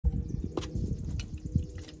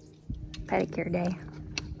pedicure day.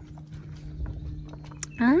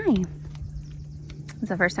 Hi. It's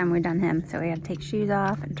the first time we've done him, so we had to take shoes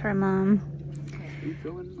off and trim them. Are you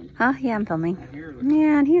filming? Huh? Yeah, I'm filming.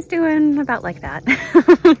 Yeah, and he's doing about like that.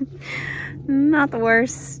 Not the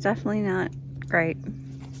worst. Definitely not great.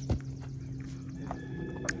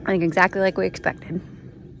 I think exactly like we expected.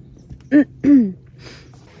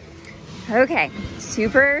 Okay,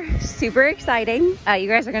 super exciting. You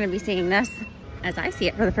guys are going to be seeing this as I see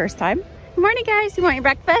it for the first time. Good morning, guys. You want your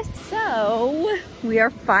breakfast? So we are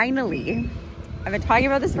finally, I've been talking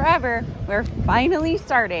about this forever. We're finally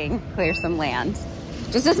starting to clear some land.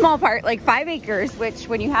 Just a small part, like 5 acres, which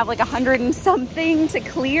when you have like 100 and something to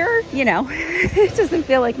clear, you know, it doesn't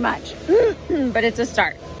feel like much, but it's a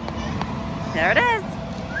start. There it is.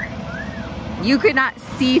 You could not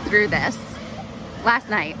see through this last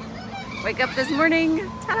night. Wake up this morning,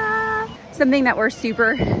 ta-da! Something that we're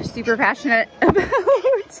super passionate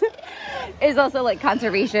about is also like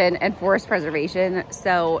conservation and forest preservation.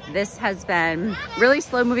 So this has been really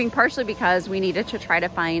slow moving, partially because we needed to try to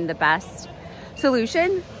find the best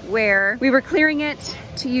solution where we were clearing it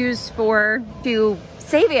to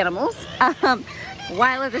save animals,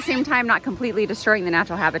 while at the same time not completely destroying the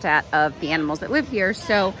natural habitat of the animals that live here.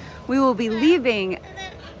 So we will be leaving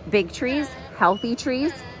big trees, healthy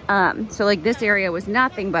trees. So like this area was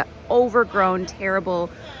nothing but overgrown, terrible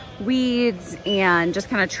weeds and just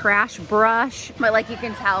kind of trash brush. But like you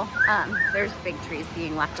can tell, there's big trees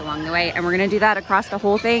being left along the way, and we're gonna do that across the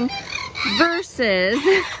whole thing versus,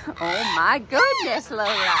 oh my goodness,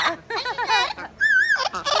 Lola.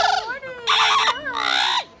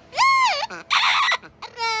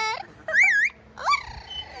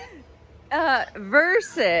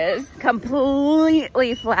 Versus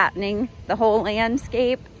completely flattening the whole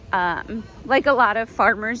landscape, like a lot of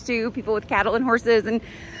farmers do, people with cattle and horses and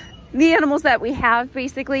the animals that we have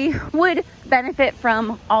basically would benefit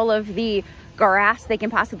from all of the grass they can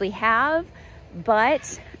possibly have,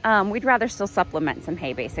 but we'd rather still supplement some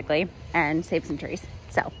hay basically and save some trees.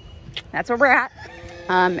 So that's where we're at.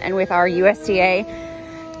 And with our USDA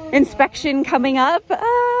inspection coming up,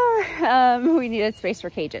 we needed space for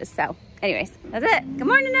cages. So anyways, that's it. Good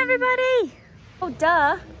morning, everybody. Oh,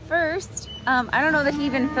 duh. First, I don't know that he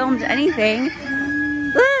even filmed anything.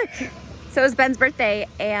 Look. So it was Ben's birthday,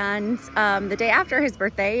 and the day after his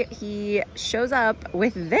birthday, he shows up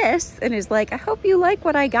with this and is like, I hope you like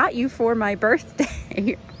what I got you for my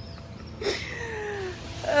birthday.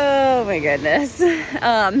 Oh my goodness.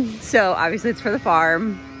 So obviously it's for the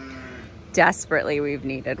farm. Desperately, we've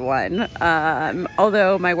needed one.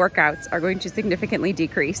 Although my workouts are going to significantly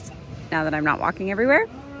decrease now that I'm not walking everywhere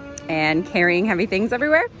and carrying heavy things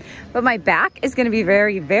everywhere, but my back is going to be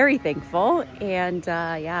very thankful. And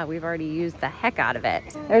yeah, we've already used the heck out of it.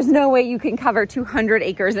 There's no way you can cover 200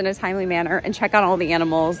 acres in a timely manner and check on all the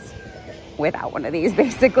animals without one of these,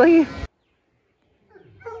 basically.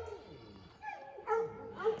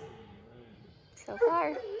 So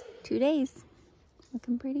far, 2 days,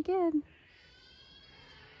 looking pretty good.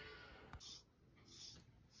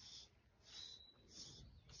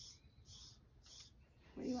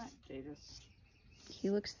 What do you want, Davis?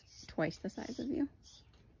 He looks twice the size of you.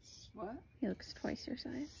 What? He looks twice your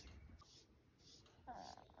size.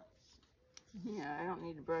 Yeah, I don't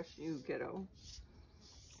need to brush you, kiddo.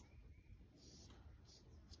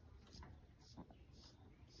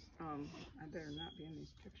 I better not be in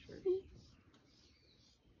these pictures.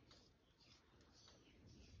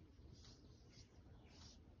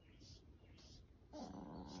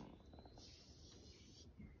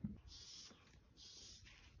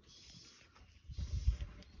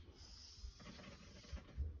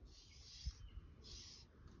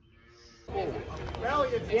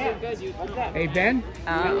 Yeah, good. Hey Ben,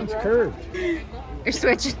 that one's curved. You're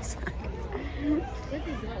switching sides.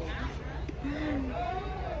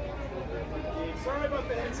 Sorry about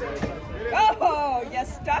the inside. Oh, you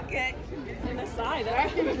stuck it In the side.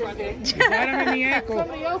 That's interesting. Got him in the ankle.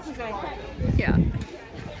 Somebody else's ankle. Yeah.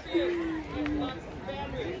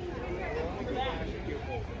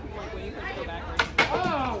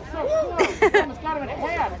 Oh, so close. Almost got him in the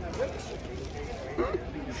head.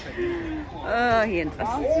 Oh, he insists.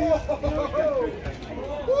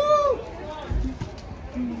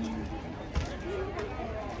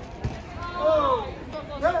 Oh,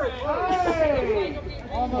 very close. Hey.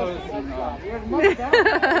 Almost.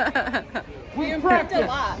 We improved a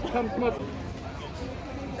lot. Comes much.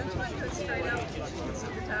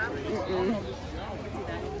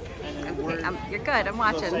 Okay, you're good. I'm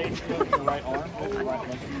watching.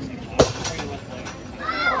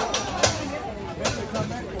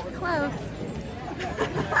 Close.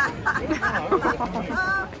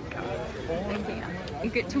 You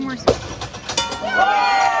get 2 more.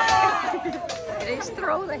 They just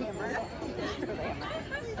throw the hammer.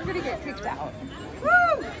 I'm gonna get kicked out.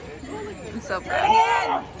 Woo! I'm so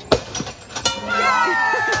proud.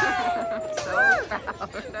 So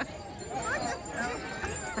proud.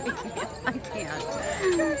 I can't.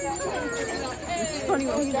 It's funny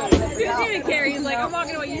when he didn't carry. He's like, I'm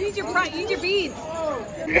walking away. You need your front. You need your beads.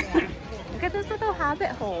 Look at this little habit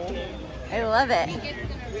hole. I love it.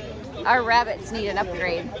 Our rabbits need an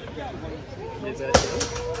upgrade. Is that true?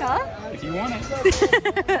 Huh? If you want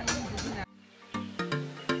it.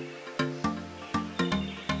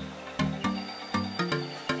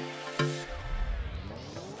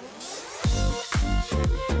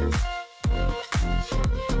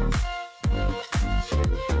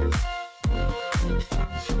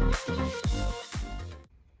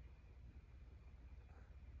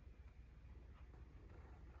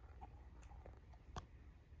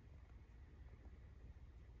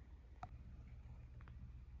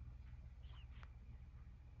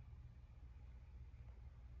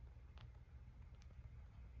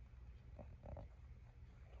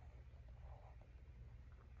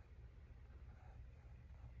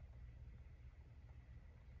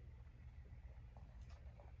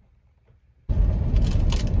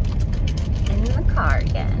 Car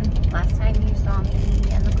again. Last time you saw me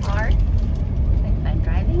in the car, I've been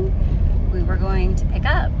driving. We were going to pick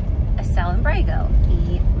up Estelle and Brago,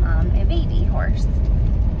 the mom and baby horse.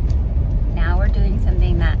 Now we're doing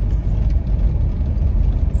something that's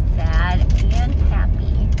sad and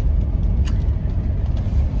happy.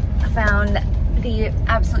 I found the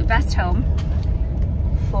absolute best home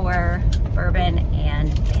for Bourbon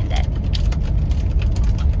and Bandit.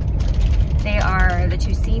 They are the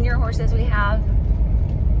 2 senior horses we have.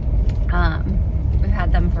 We've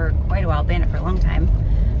had them for quite a while, Bandit for a long time.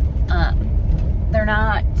 They're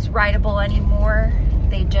not rideable anymore.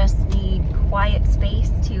 They just need quiet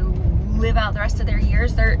space to live out the rest of their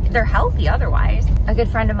years. They're healthy otherwise. A good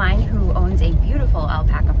friend of mine who owns a beautiful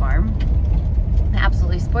alpaca farm and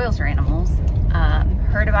absolutely spoils her animals,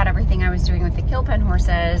 heard about everything I was doing with the kill pen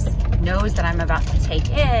horses, knows that I'm about to take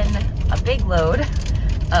in a big load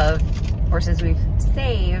of horses we've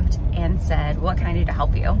saved, and said, what can I do to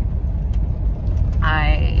help you?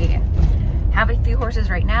 I have a few horses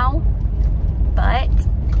right now, but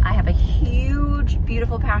I have a huge,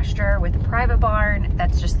 beautiful pasture with a private barn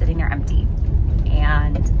that's just sitting there empty.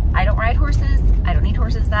 And I don't ride horses. I don't need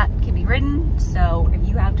horses that can be ridden. So if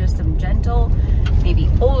you have just some gentle, maybe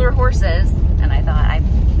older horses, and I thought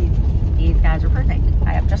these guys are perfect.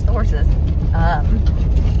 I have just the horses.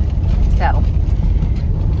 So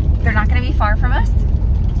they're not going to be far from us,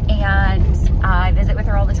 and I visit with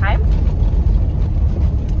her all the time.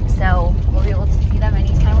 So we'll be able to see them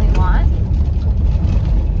anytime we want.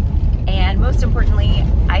 And most importantly,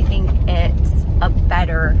 I think it's a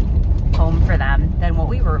better home for them than what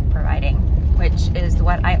we were providing, which is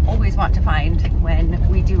what I always want to find when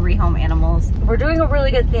we do rehome animals. We're doing a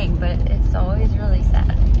really good thing, but it's always really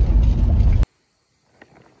sad.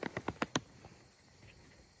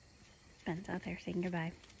 Ben's out there saying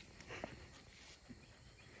goodbye.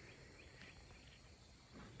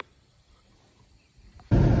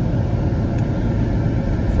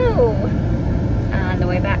 So, on the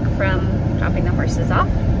way back from dropping the horses off,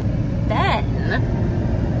 Ben,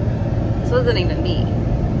 this wasn't even me,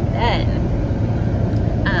 Ben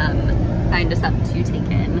signed us up to take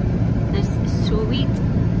in this sweet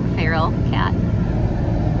feral cat.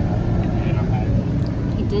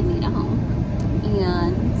 He did need a home.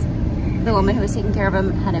 And the woman who was taking care of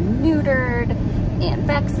him had him neutered and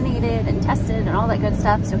vaccinated and tested and all that good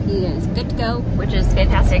stuff, so he is good to go, which is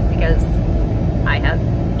fantastic because I have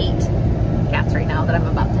 8 cats right now that I'm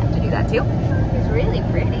about to have to do that to. He's really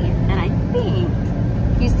pretty, and I think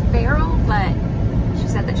he's feral, but she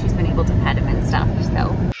said that she's been able to pet him and stuff,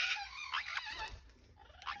 so